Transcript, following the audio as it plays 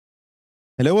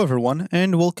Hello everyone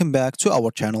and welcome back to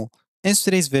our channel. In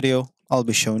today's video, I'll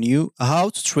be showing you how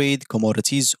to trade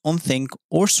commodities on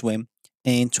Thinkorswim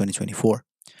in 2024.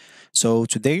 So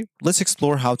today, let's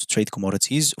explore how to trade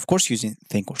commodities, of course using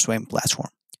Thinkorswim platform.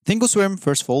 Thinkorswim,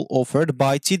 first of all, offered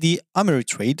by TD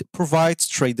Ameritrade, provides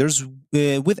traders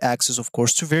with access, of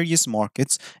course, to various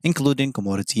markets, including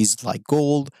commodities like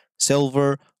gold,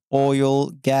 silver, oil,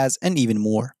 gas, and even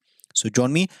more. So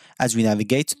join me as we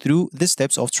navigate through the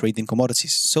steps of trading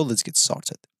commodities. So let's get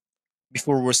started.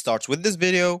 Before we start with this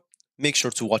video, make sure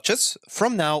to watch us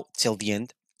from now till the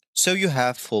end so you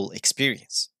have full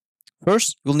experience.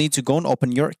 First, you'll need to go and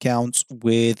open your accounts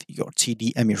with your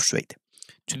TD Ameritrade.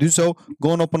 To do so,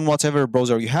 go and open whatever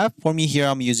browser you have. For me here,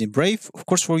 I'm using Brave. Of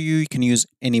course, for you, you can use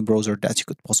any browser that you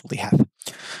could possibly have.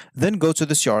 Then go to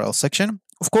this URL section.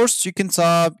 Of course, you can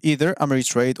type either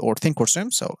Ameritrade or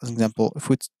Thinkorswim. So, as an example, if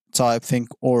we type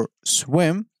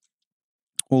Thinkorswim,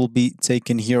 will be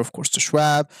taken here, of course, to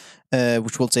Schwab,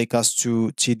 which will take us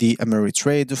to TD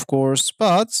Ameritrade, of course.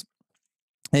 But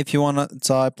if you want to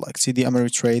type like TD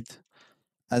Ameritrade,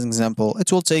 as an example,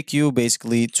 it will take you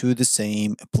basically to the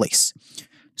same place.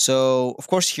 So, of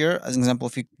course, here, as an example,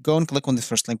 if you go and click on the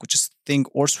first link, which is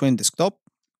Thinkorswim desktop,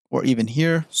 or even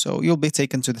here, so you'll be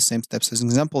taken to the same steps. As an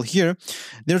example here,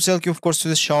 they'll take you, of course, to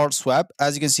the Schwab.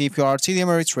 As you can see, if you are a TD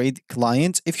Ameritrade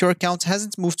client, if your account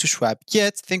hasn't moved to Schwab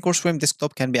yet, Thinkorswim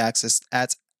desktop can be accessed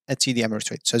at a TD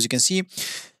Ameritrade. So as you can see,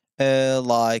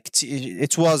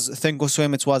 it was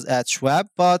Thinkorswim, it was at Schwab,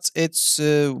 but it's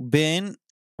been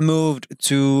moved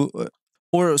to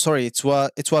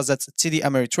it was at TD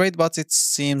Ameritrade, but it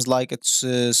seems like it's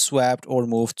swapped or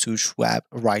moved to Schwab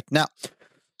right now.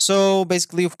 So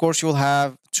basically, of course, you'll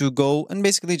have to go and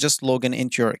basically just log in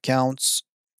into your accounts,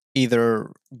 either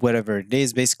wherever it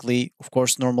is. Basically, of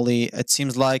course, normally it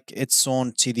seems like it's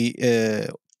on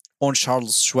on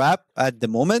Charles Schwab at the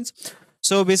moment.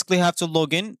 So basically, you have to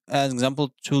log in, as an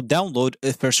example, to download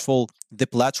first of all the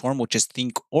platform, which is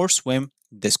Thinkorswim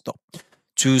desktop,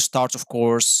 to start, of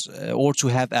course, or to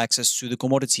have access to the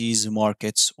commodities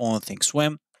markets on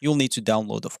Thinkorswim. You'll need to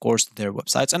download, of course, their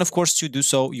websites. And of course, to do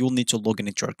so, you'll need to log in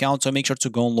into your account. So make sure to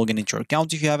go and log in into your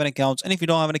account if you have an account. And if you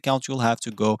don't have an account, you'll have to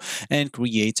go and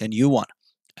create a new one.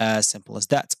 As simple as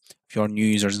that. If you're a new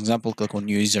user, as an example, click on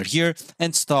new user here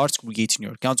and start creating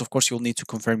your account. Of course, you'll need to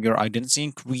confirm your identity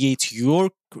and create your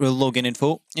login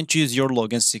info and choose your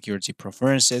login security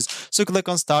preferences. So click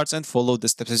on start and follow the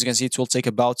steps. As you can see, it will take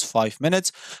about 5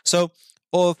 minutes. So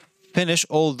finish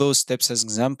all those steps as an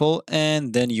example,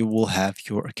 and then you will have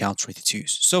your account ready to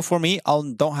use. So for me, I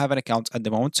don't have an account at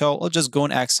the moment, so I'll just go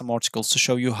and ask some articles to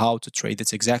show you how to trade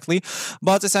it exactly.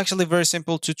 But it's actually very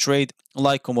simple to trade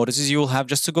like commodities. You will have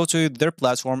just to go to their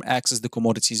platform, access the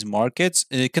commodities markets,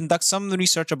 conduct some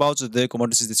research about the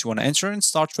commodities that you want to enter, and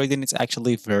start trading. It's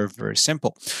actually very, very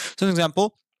simple. So, an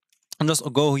example, I'll just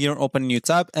go here, open a new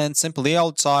tab, and simply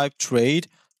I'll type trade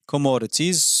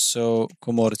commodities. So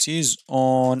commodities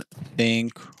on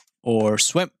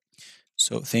Thinkorswim.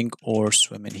 So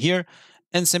Thinkorswim in here,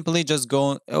 and simply just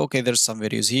go. Okay, there's some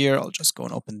videos here. I'll just go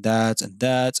and open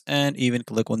that, and even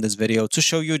click on this video to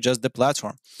show you just the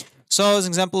platform. So as an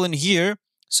example in here,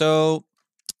 so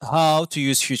how to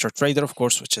use future trader, of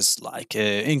course, which is like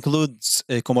includes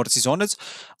commodities on it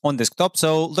on desktop.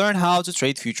 So learn how to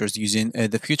trade futures using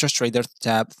the futures trader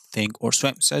tab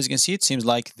Thinkorswim. So as you can see, it seems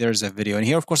like there's a video in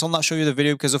here. Of course, I'll not show you the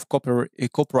video because of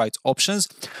copyright options.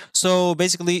 So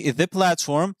basically, the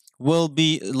platform will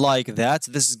be like that.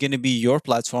 This is going to be your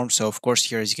platform. So of course,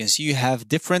 here, as you can see, you have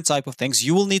different type of things.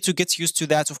 You will need to get used to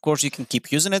that. Of course, you can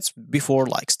keep using it before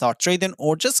like start trading,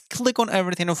 or just click on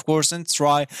everything, of course, and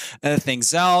try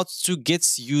things out to get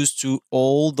used to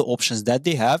all the options that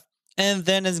they have. And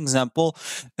then, as an example,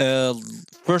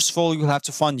 first of all, you have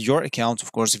to fund your account.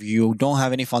 Of course, if you don't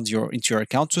have any funds into your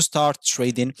account, to start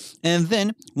trading. And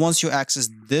then once you access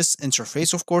this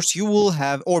interface, of course, you will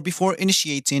have, or before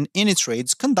initiating any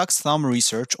trades, conduct some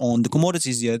research on the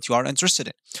commodities that you are interested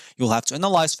in. You'll have to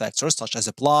analyze factors such as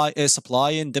supply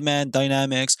and demand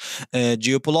dynamics,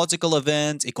 geopolitical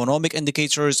events, economic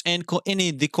indicators, and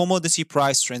the commodity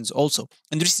price trends also.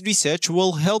 And this research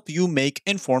will help you make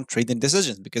informed trading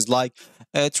decisions, because like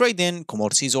trading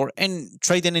commodities or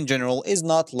trading in general is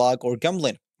not luck or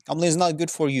gambling. Gambling is not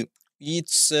good for you.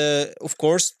 It's of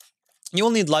course, you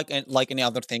will need like any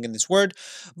other thing in this world,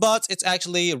 but it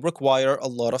actually require a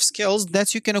lot of skills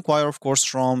that you can acquire, of course,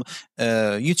 from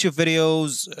YouTube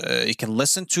videos. You can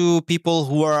listen to people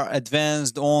who are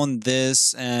advanced on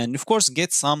this, and of course,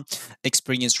 get some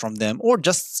experience from them, or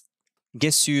just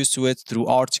get used to it through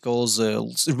articles,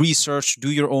 research,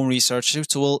 do your own research.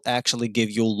 It will actually give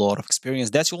you a lot of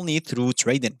experience that you'll need through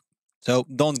trading. So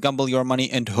don't gamble your money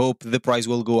and hope the price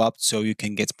will go up so you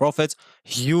can get profit.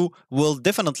 You will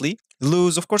definitely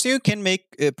lose. Of course, you can make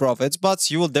profits,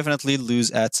 but you will definitely lose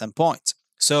at some point.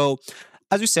 So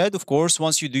as we said, of course,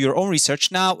 once you do your own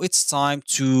research, now it's time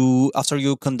to, after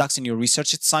you conducting your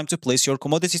research, it's time to place your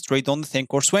commodity trade on the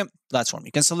Thinkorswim platform.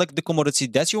 You can select the commodity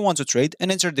that you want to trade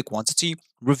and enter the quantity,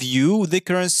 review the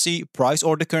currency price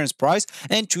or the current price,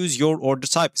 and choose your order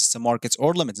type. It's a market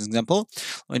or limit example.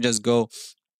 Let me just go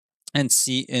and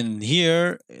see in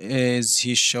here is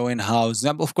he showing how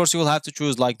example. Of course, you will have to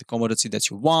choose like the commodity that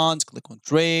you want, click on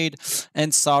trade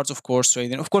and start, of course,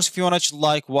 trading. Of course, if you want to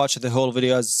like watch the whole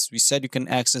video, as we said, you can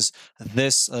access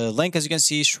this link, as you can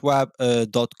see,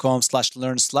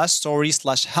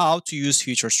 schwab.com/learn/story/how to use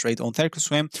futures trade on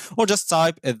Thinkorswim, or just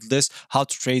type this how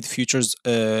to trade futures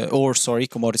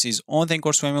commodities on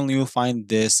Thinkorswim, and you'll find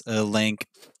this link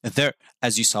there,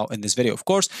 as you saw in this video. Of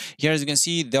course, here as you can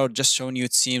see, they're just showing you,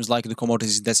 it seems like, the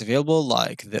commodities that's available,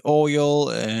 like the oil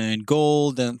and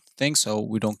gold and things, so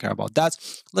we don't care about that.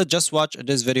 Let's just watch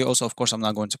this video. Also, of course, I'm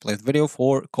not going to play the video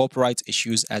for copyright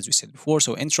issues, as we said before.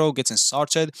 So intro, getting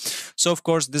started. So of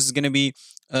course, this is going to be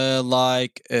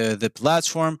the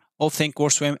platform of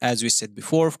Thinkorswim, as we said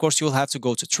before. Of course, you'll have to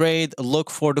go to trade,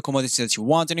 look for the commodity that you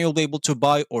want, and you'll be able to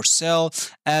buy or sell,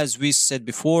 as we said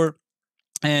before.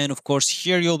 And of course,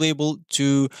 here you'll be able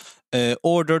to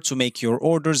order to make your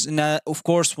orders. And of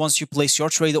course, once you place your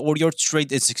trade or your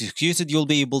trade is executed, you'll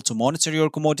be able to monitor your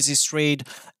commodities trade,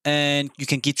 and you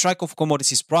can keep track of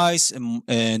commodities price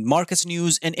and market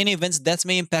news and any events that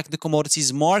may impact the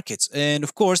commodities markets. And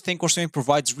of course, Thinkorswim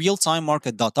provides real-time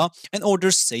market data and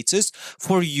order status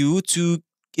for you to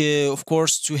of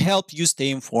course, to help you stay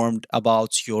informed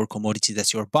about your commodity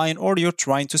that you're buying or you're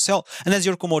trying to sell. And as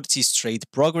your commodities trade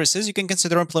progresses, you can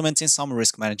consider implementing some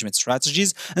risk management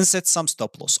strategies and set some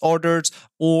stop loss orders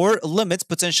or limit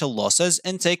potential losses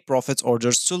and take profit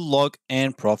orders to log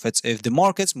in profits if the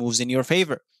market moves in your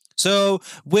favor. So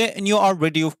when you are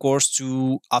ready, of course,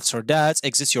 to after that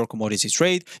exit your commodity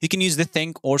trade, you can use the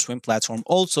Thinkorswim platform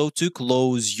also to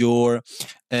close your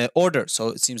order. So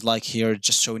it seems like here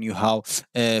just showing you how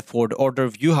for the order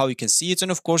view, how you can see it.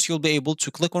 And of course, you'll be able to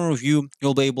click on review,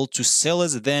 you'll be able to sell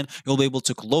it, then you'll be able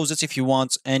to close it if you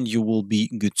want, and you will be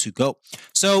good to go.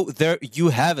 So there you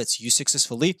have it. You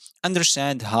successfully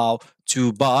understand how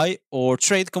to buy or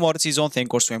trade commodities on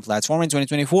Thinkorswim platform in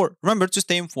 2024. Remember to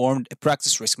stay informed,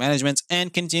 practice risk management,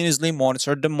 and continuously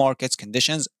monitor the market's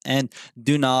conditions, and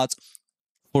do not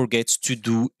forget to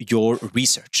do your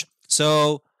research.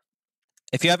 So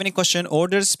if you have any question or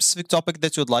there's a specific topic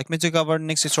that you'd like me to cover in the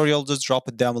next tutorial, just drop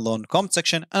it down below in the comment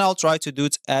section and I'll try to do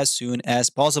it as soon as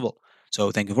possible.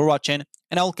 So thank you for watching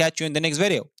and I'll catch you in the next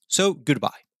video. So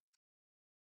goodbye.